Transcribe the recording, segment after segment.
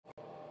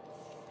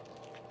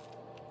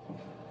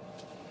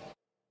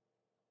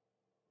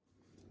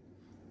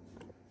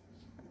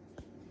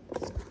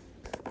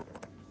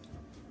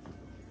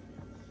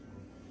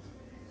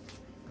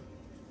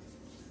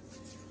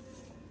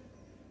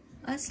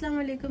अस्सलाम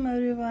वालेकुम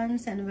everyone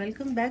and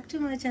welcome back to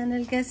my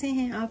channel. कैसे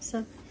हैं आप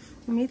सब?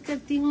 उम्मीद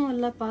करती हूँ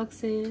अल्लाह पाक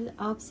से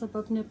आप सब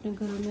अपने अपने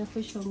घरों में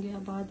खुश होंगे,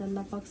 आबाद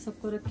अल्लाह पाक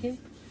सबको रखे।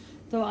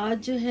 तो आज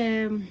जो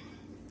है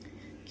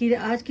कि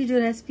आज की जो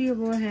रेसिपी है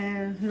वो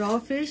है रॉ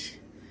फिश।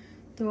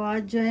 तो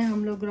आज जो है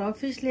हम लोग रॉ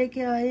फिश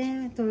लेके आए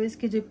हैं। तो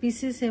इसके जो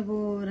पीसेस है वो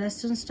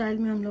रेस्टोरेंट स्टाइल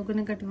में हम लोगों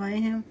ने कटवाए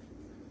हैं।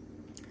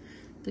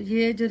 तो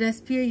ये जो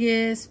रेसिपी है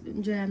ये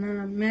जो है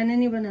ना मैंने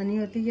नहीं बनानी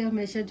होती, ये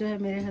हमेशा जो है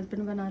मेरे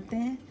हस्बैंड बनाते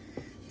हैं।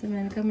 तो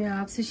मैंने कहा मैं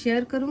आपसे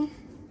शेयर करूं।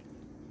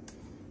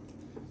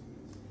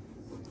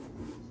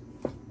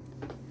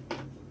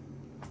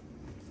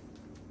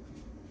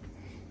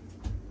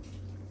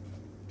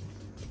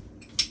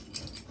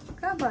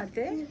 क्या बात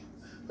है?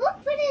 Who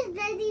put his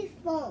daddy's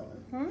phone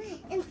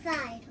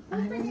inside?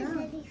 Who put his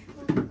daddy's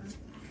phone?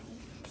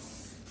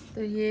 तो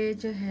ये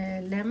जो है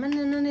लेमन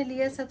इन्होंने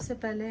लिया सबसे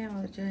पहले,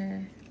 और जो है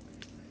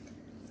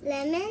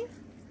lemon.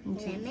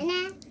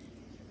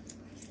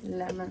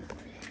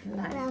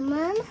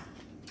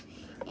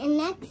 And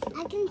next,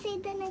 I can say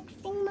the next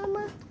thing,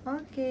 Mama.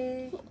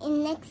 Okay. And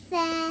next,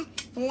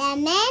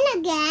 lemon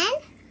again.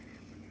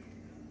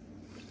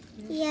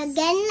 Yes. Yeah,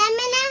 again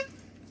lemon.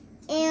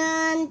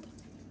 And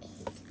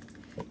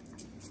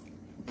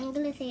I'm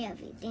gonna say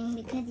everything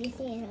because you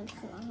say it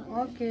so long.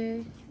 Okay.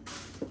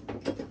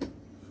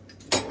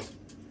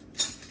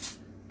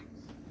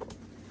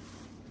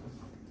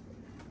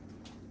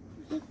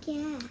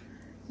 Yeah.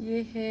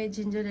 ये है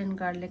ginger and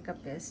garlic का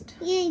paste.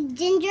 ये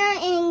ginger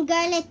and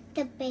garlic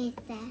the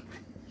paste है।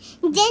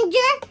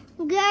 Ginger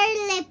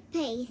garlic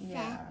paste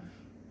है। Yeah.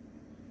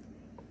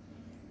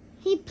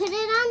 He put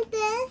it on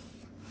this.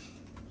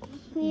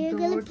 We're 2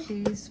 gonna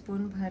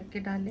teaspoon भर के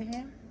डाले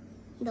हैं।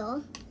 दो।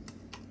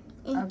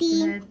 अब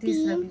जो है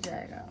तीसरा भी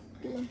जाएगा।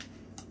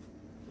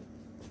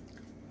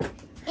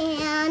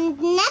 And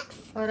next,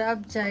 और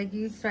अब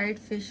जाएगी फ्राइड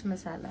फिश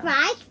मसाला।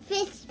 fried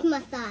fish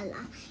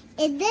masala.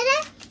 इधर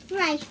है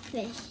fried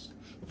fish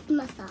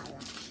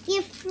masala. ये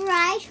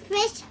fried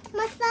fish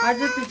masala.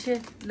 आज पीछे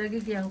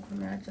लगेगी आंखों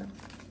में, आ जाओ।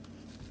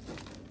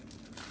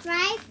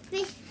 Fried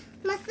fish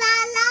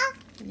masala.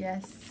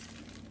 Yes.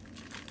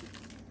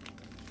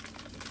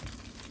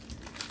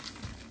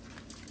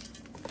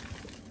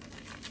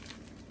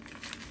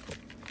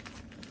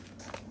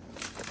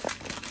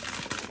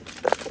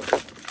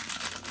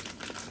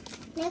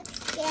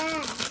 Next,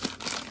 yeah.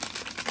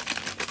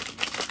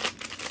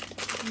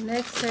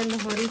 Next है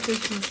लाहौरी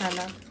फिश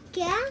मसाला।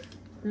 क्या?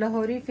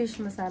 लाहौरी फिश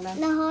मसाला।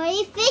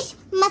 Lahori fish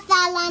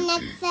masala.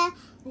 Next है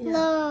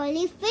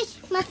Lahori fish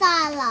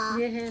masala.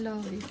 ये है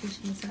लाहौरी फिश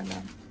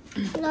मसाला।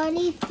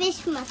 Lahori fish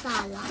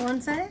masala. कौन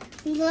सा है?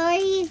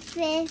 Lahori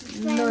fish.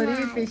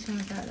 लाहौरी फिश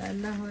मसाला।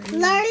 लाहौरी।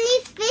 Lahori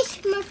fish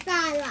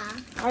masala.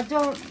 और जो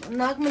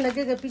नाक में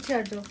लगेगा पीछे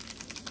हट जाओ।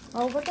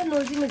 और पता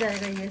नोजी में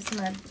जाएगा ये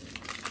स्मेल।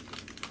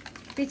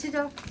 पीछे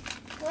जाओ।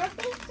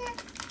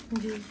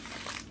 जी।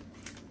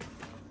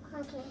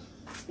 Okay.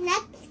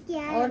 Next,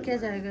 क्या? और क्या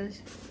जाएगा?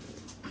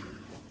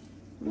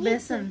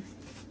 बेसन।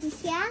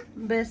 क्या?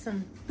 बेसन।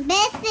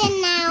 बेसन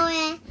now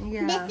है।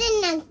 Yeah. बेसन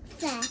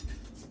next है।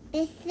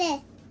 बेसन।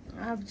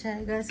 अब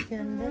जाएगा इसके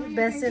अंदर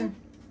बेसन।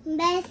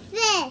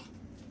 बेसन।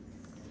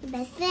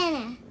 बेसन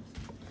है।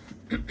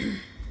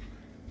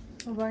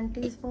 1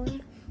 टीस्पून।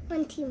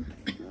 1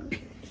 teaspoon.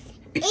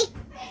 1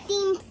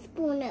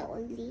 teaspoon है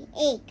only.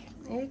 एक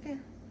है।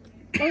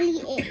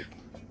 only एक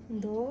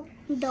 2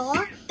 2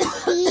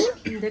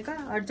 3 देखा?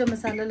 और जो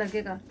मसाला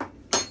लगेगा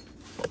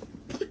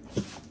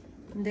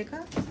देखा?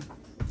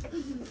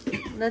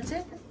 नचे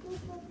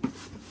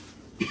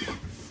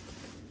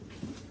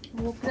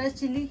वो क्रश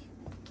चिली।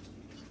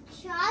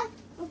 4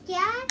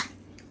 क्या?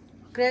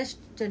 Crush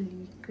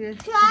chilli.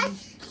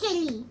 Crushed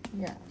chili.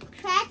 या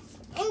Crushed,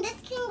 and this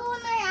can go on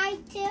my eye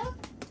too.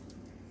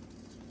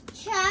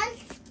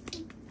 Crushed,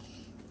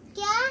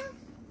 क्या?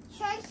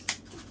 Crushed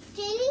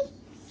chili.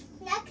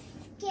 Next,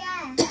 क्या?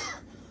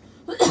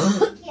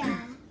 क्या?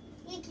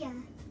 ये क्या?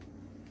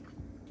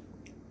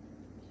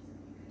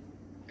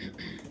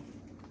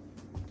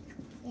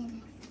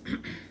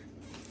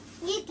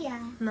 ये क्या?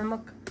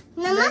 नमक।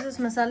 नमक? इस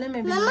मसाले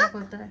में भी नमक? नमक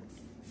होता है।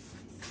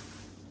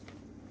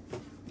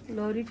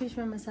 लाहौरी फिश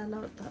में मसाला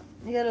होता है।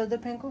 यार उधर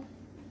फेंको।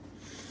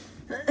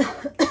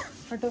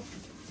 हटो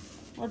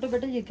हटो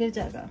बेटा, ये गिर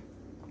जाएगा।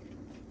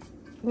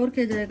 और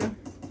क्या जाएगा?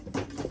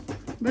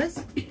 बस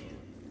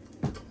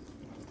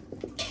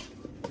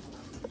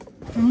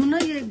मुन्ना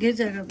ये गिर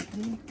जाएगा।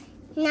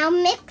 Now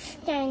mix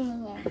करनी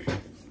है.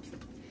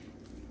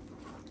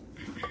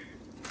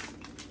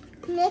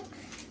 Mix.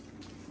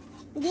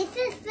 This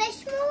is fish,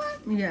 Mama?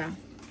 या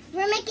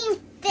We're making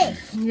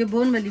fish. ये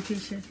बोन वाली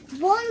फिश है।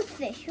 Bone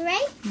fish,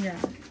 right? या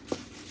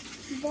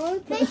Bone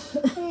fish.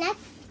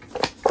 Next.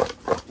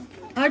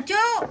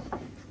 हटो।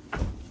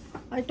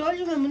 I told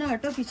you मुन्ना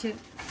हटो पीछे।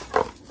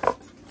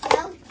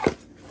 Now,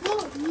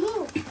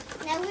 move.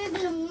 Now we're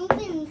gonna move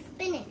and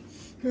spin it.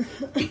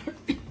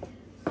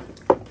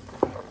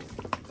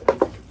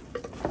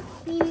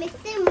 We mix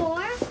it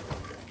more.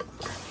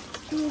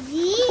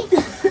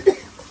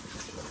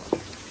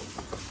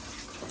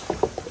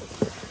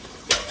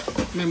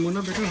 मैं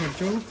मुन्ना बेटा हट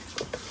जाओ।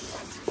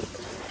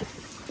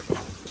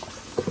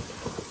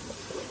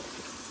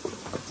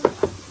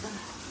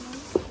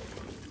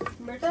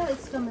 बेटा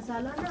इसका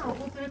मसाला ना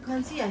आपको फिर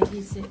खांसी आएगी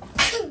इससे।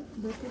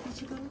 देखते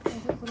पीछे करो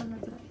कैसे पूरा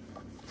नजर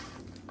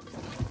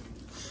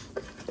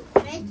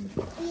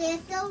ये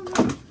तो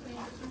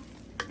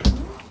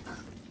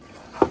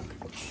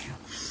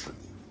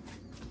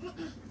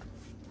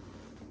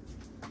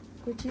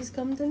कोई चीज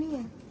कम तो नहीं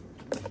है।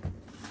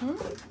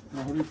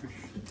 लाहौरी फिश।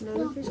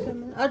 लाहौरी फिश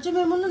कम है। अच्छा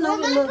मैं बोलूँ ना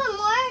more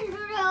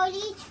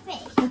Lahori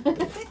fish.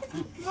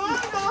 More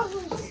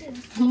Lahori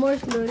fish.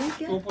 Most लोरी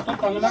क्या? वो पता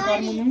कंगना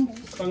कर मुन्नू,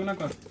 कंगना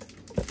कर।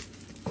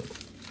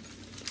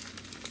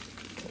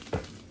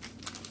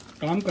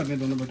 काम करने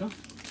दोनों बेटा।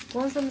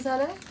 कौन सा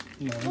मसाला है?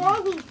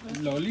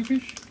 लाहौरी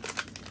फिश।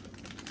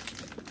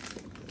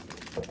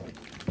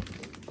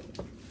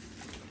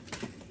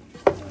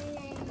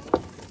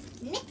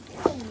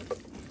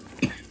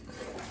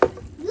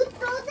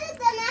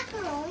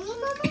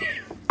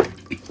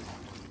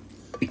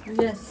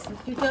 यस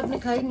क्योंकि आपने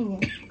खाई नहीं है।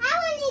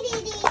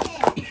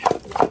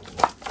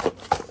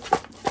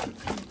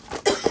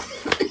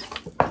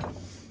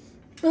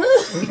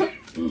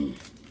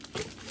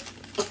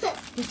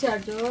 पीछे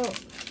हट जाओ।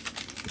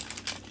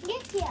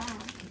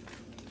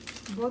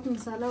 बहुत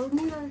मसाला उड़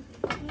नहीं रहा है।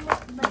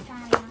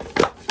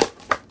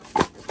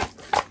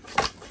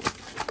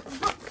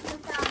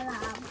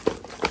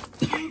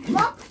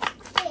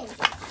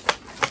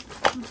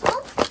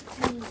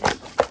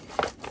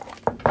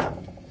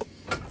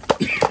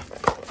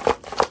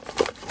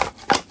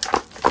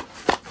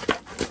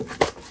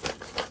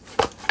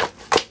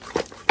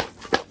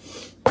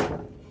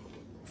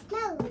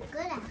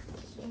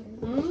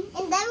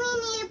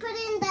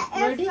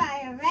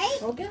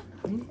 हो गया?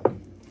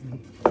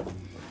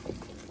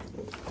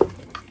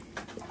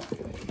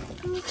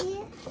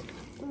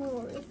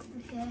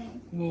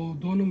 वो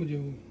दोनों मुझे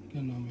वो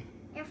क्या नाम है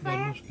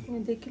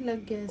देखिए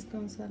लग गया इसका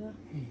मसाला।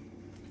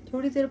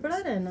 थोड़ी देर पड़ा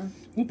रहना।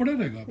 वो पड़ा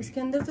रहेगा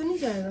इसके अंदर तो नहीं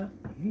जाएगा।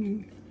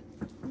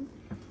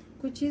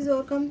 कुछ चीज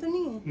और कम तो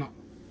नहीं है ना।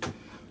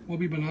 वो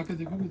भी बना के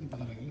देखोगे तो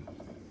पता लगेगा।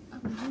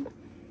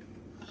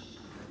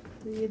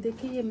 तो ये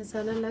देखिए ये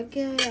मसाला लग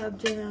गया है। अब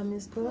जो है हम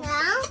इसको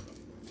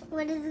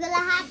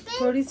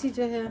थोड़ी सी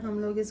जो है हम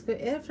लोग इसको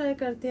एयर फ्राई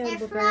करते हैं और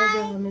बकाया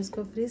जो हम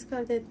इसको फ्रीज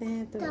कर देते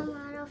हैं। तो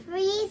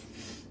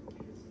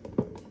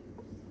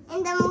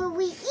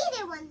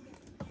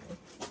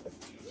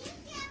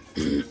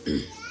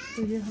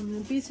तो ये हमने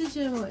पीसेस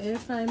जो है वो एयर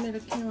फ्राई में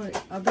रखे हैं और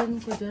अब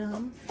इनको जो है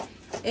हम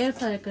एयर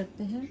फ्राई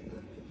करते हैं।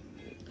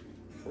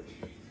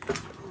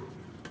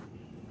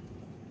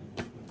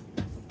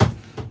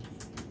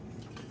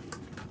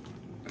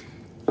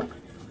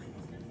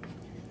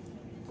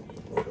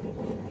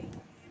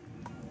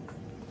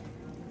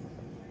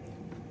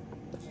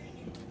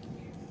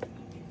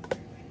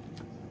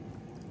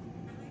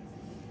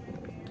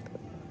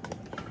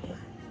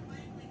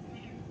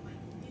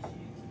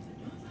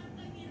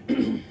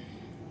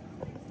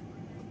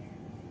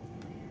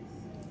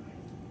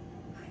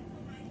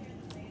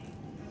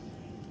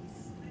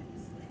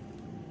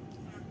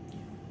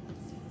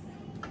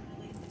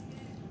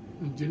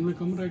 जिनमें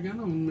कम रह गया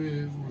ना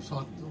उनमें वो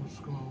साथ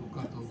उसको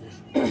करता हूँ।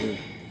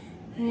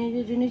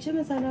 ये जो नीचे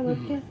मसाला बच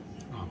गया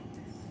हाँ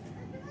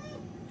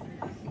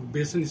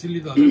बेसन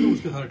इसीलिए डाला तो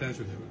उसके साथ अटैच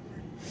हो जाएगा।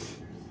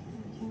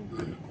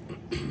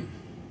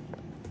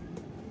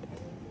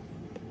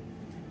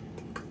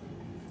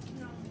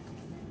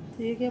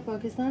 तो ये क्या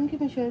पाकिस्तान की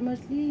मशहूर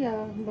मछली या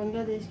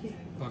बांग्लादेश की?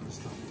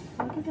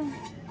 पाकिस्तान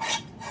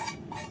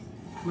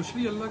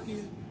मछली अल्लाह की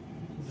है,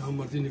 जहाँ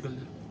मर्जी निकल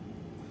जाए।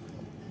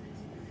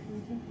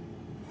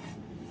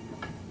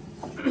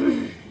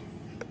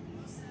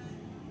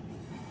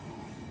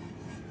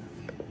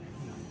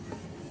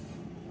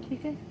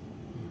 ठीक है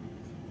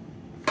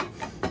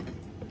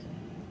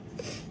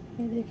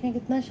ये देखें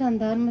कितना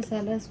शानदार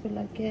मसाला इसको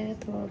लग गया है।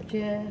 तो अब जो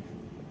है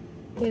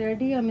ये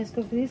रेडी, हम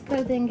इसको फ्रीज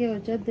कर देंगे और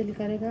जब दिल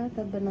करेगा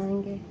तब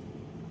बनाएंगे।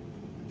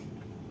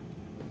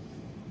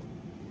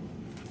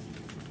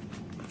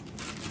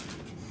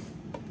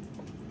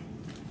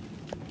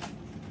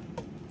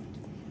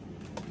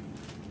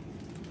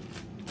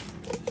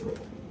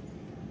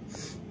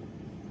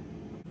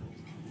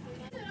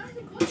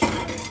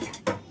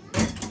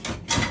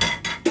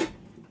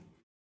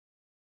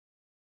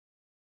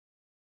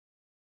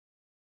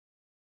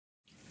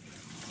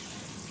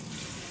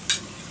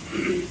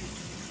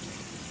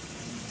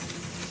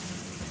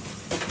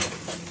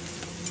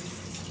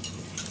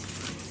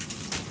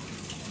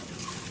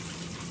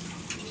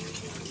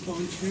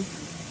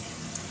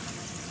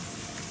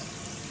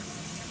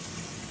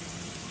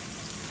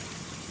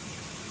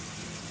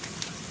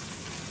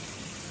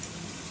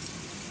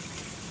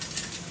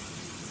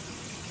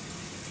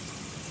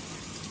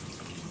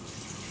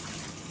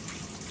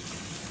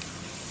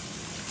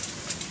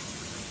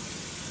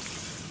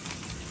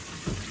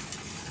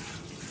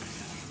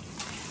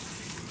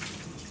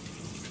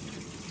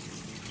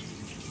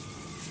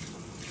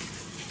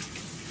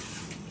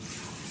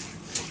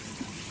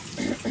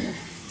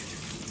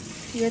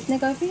 ये इतने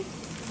काफी।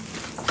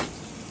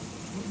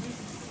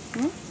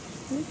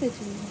 ठीक है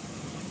चाहिए।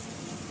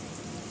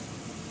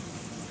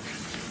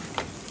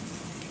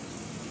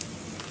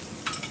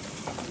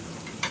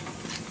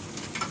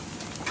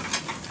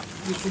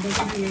 ये सुबह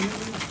के लिए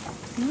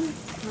लेना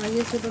हाँ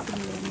ये सुबह कर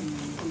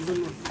लेंगे।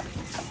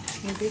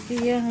 देखिए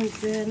ये हम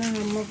जो है ना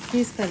हम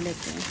पीस कर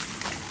लेते हैं।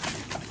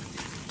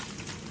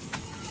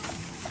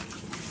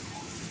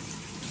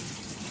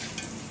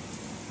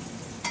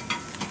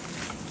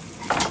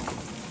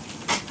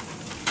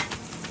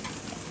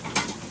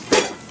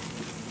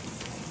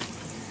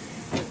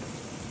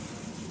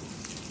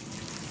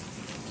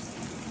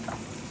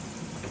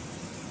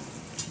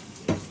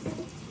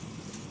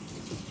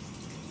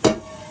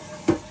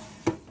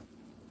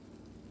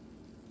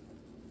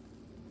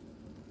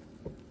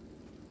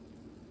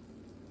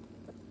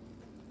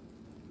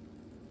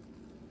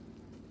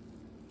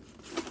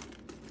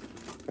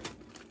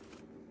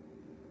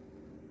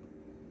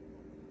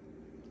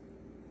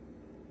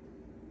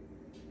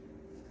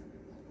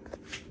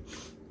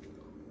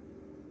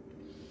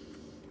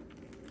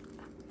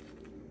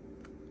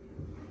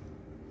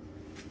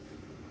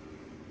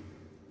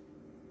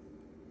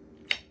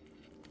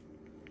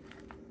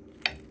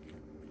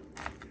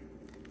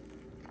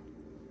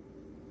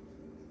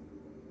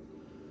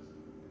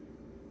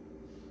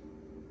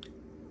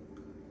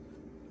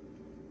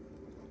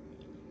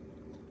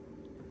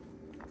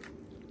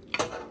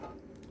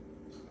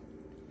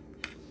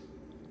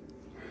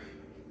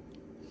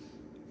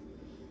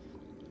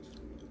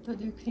 तो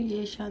देखिए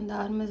ये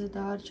शानदार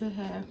मज़ेदार जो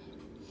है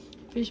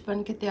फ़िश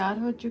बन के तैयार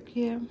हो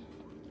चुकी है।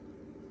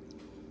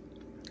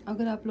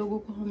 अगर आप लोगों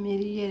को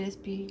मेरी ये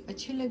रेसिपी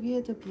अच्छी लगी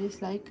है तो प्लीज़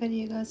लाइक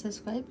करिएगा,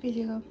 सब्सक्राइब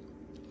कीजिएगा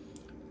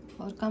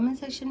और कमेंट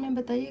सेक्शन में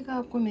बताइएगा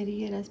आपको मेरी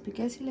ये रेसिपी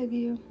कैसी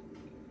लगी है।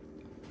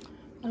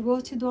 और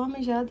बहुत सी दुआ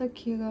में याद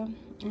रखिएगा।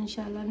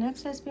 इंशाल्लाह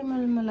नेक्स्ट रेसिपी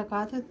में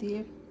मुलाकात होती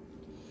है।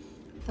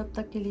 तब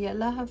तक के लिए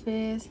अल्लाह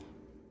हाफ़िज़।